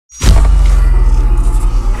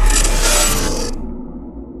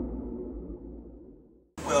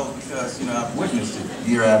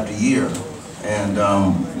year after year. And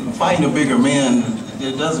fighting a bigger man,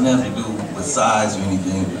 it doesn't have to do with size or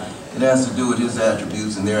anything. It has to do with his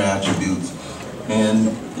attributes and their attributes. And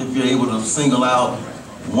if you're able to single out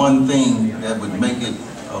one thing that would make it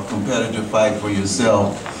a competitive fight for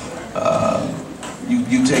yourself,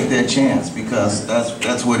 you take that chance, because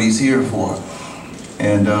that's what he's here for.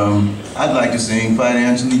 And I'd like to see him fight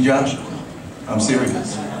Anthony Joshua. I'm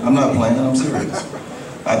serious. I'm not playing, I'm serious.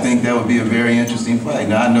 I think that would be a very interesting fight.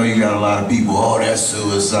 Now, I know you got a lot of people, oh, that's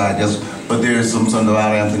suicide, but there's something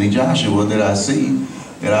about Anthony Joshua that I see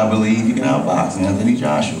that I believe he can outbox Anthony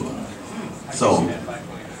Joshua. So,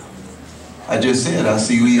 I just said, I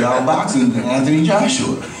see you outboxing Anthony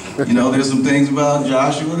Joshua. You know, there's some things about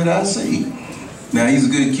Joshua that I see. Now, he's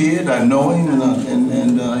a good kid, I know him,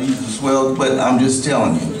 and he's a swell, but I'm just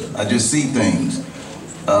telling you, I just see things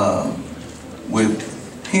with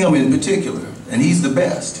him in particular, and he's the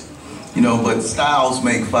best. You know, but styles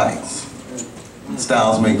make fights.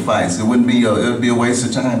 Styles make fights. It would be a waste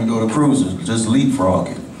of time to go to cruisers, just leapfrog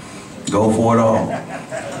it. Go for it all.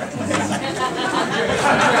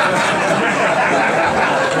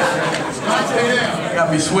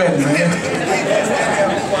 Got me sweating, man.